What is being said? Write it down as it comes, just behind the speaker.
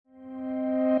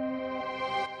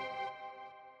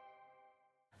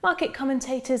Market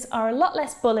commentators are a lot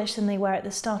less bullish than they were at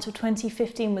the start of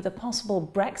 2015 with a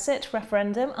possible Brexit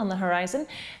referendum on the horizon,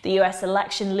 the US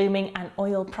election looming and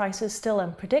oil prices still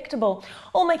unpredictable,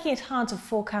 all making it hard to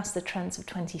forecast the trends of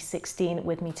 2016.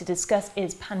 With me to discuss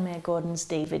is Panmure Gordon's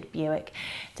David Buick.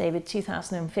 David,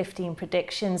 2015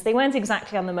 predictions, they weren't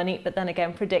exactly on the money, but then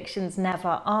again, predictions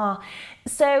never are.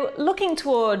 So looking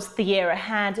towards the year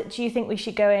ahead, do you think we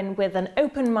should go in with an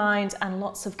open mind and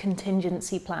lots of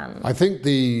contingency plans? I think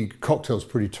the cocktail's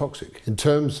pretty toxic. In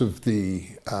terms of the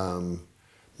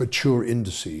mature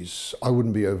indices, I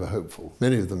wouldn't be over hopeful.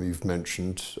 Many of them you've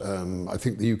mentioned. I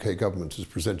think the UK government has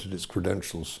presented its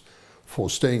credentials for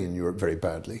staying in Europe very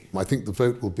badly. I think the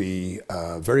vote will be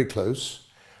very close,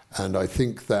 and I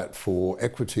think that for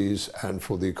equities and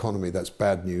for the economy that's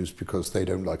bad news because they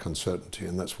don't like uncertainty,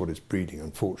 and that's what it's breeding,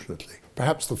 unfortunately.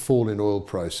 Perhaps the fall in oil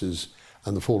prices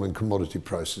and the fall in commodity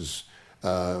prices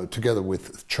together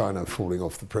with China falling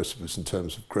off the precipice in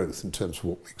terms of growth, in terms of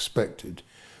what we expected,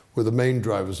 were the main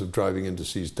drivers of driving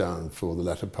indices down for the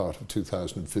latter part of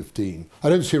 2015. I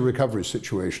don't see a recovery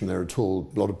situation there at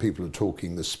all. A lot of people are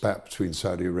talking the spat between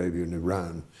Saudi Arabia and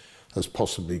Iran as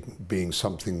possibly being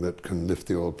something that can lift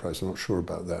the oil price. I'm not sure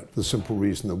about that. For the simple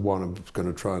reason that one is going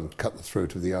to try and cut the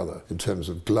throat of the other in terms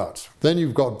of glut. Then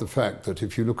you've got the fact that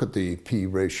if you look at the P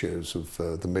ratios of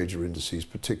the major indices,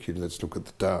 particularly let's look at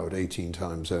the Dow at 18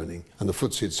 times earning and the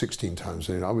FTSE at 16 times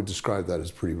earning, I would describe that as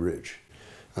pretty rich.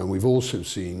 And we've also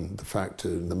seen the fact,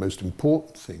 and the most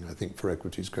important thing I think for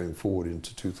equities going forward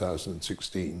into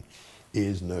 2016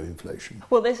 is no inflation.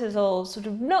 Well, this is all sort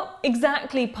of not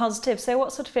exactly positive. So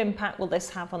what sort of impact will this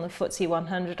have on the FTSE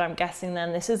 100? I'm guessing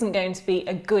then this isn't going to be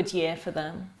a good year for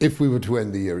them. If we were to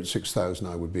end the year at 6,000,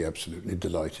 I would be absolutely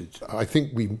delighted. I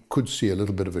think we could see a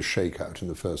little bit of a shakeout in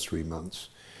the first 3 months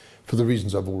for the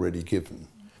reasons I've already given.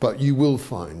 But you will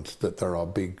find that there are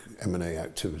big M&A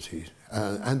activities.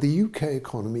 And the UK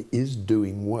economy is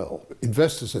doing well.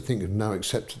 Investors, I think, have now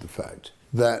accepted the fact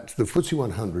that the FTSE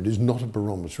 100 is not a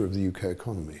barometer of the UK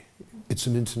economy. It's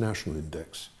an international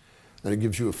index, and it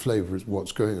gives you a flavour of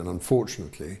what's going on.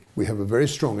 Unfortunately, we have a very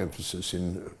strong emphasis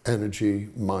in energy,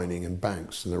 mining and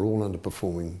banks, and they're all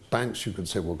underperforming. Banks, you could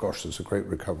say, well, gosh, there's a great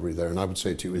recovery there, and I would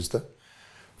say to you, is there?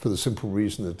 For the simple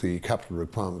reason that the capital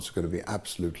requirements are going to be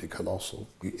absolutely colossal.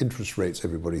 The interest rates,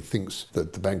 everybody thinks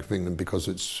that the Bank of England, because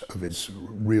of its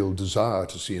real desire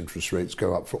to see interest rates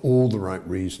go up for all the right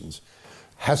reasons,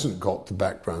 hasn't got the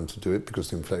background to do it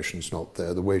because the inflation's not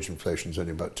there. The wage inflation's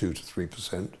only about 2 to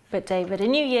 3%. But David, a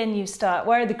new year, new start.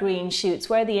 Where are the green shoots?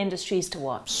 Where are the industries to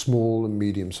watch? Small and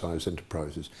medium-sized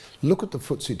enterprises. Look at the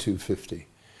FTSE 250.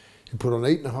 It put on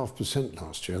 8.5%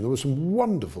 last year, and there were some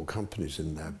wonderful companies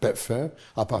in there. Betfair,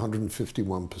 up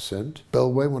 151%.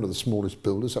 Bellway, one of the smallest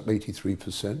builders, up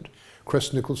 83%.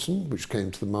 Crest Nicholson, which came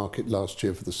to the market last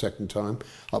year for the second time,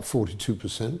 up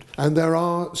 42%. And there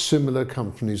are similar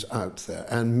companies out there,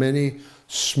 and many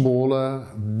smaller,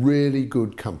 really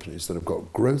good companies that have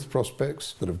got growth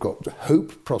prospects, that have got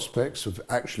hope prospects of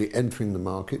actually entering the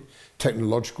market.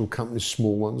 Technological companies,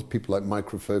 small ones, people like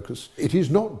Micro Focus. It is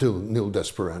not nil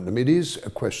desperandum. It is a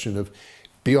question of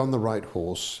be on the right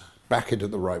horse, back it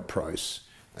at the right price,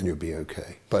 and you'll be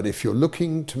okay. But if you're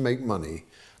looking to make money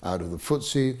out of the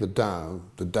FTSE, the Dow,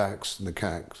 the DAX, and the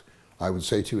CAC, I would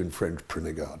say to you in French,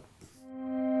 prenez garde.